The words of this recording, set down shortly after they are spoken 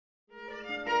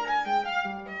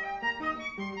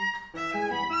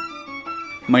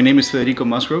My name is Federico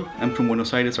Musgrove. I'm from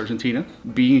Buenos Aires, Argentina.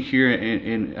 Being here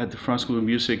at the France School of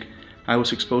Music, I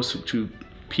was exposed to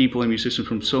people and musicians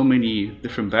from so many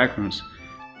different backgrounds.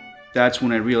 That's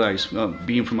when I realized,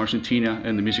 being from Argentina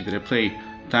and the music that I play,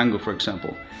 tango for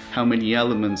example, how many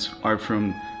elements are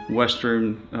from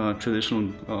Western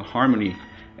traditional harmony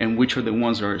and which are the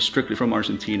ones that are strictly from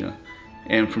Argentina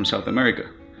and from South America.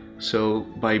 So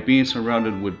by being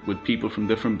surrounded with people from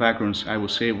different backgrounds, I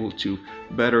was able to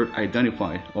better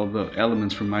identify all the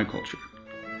elements from my culture.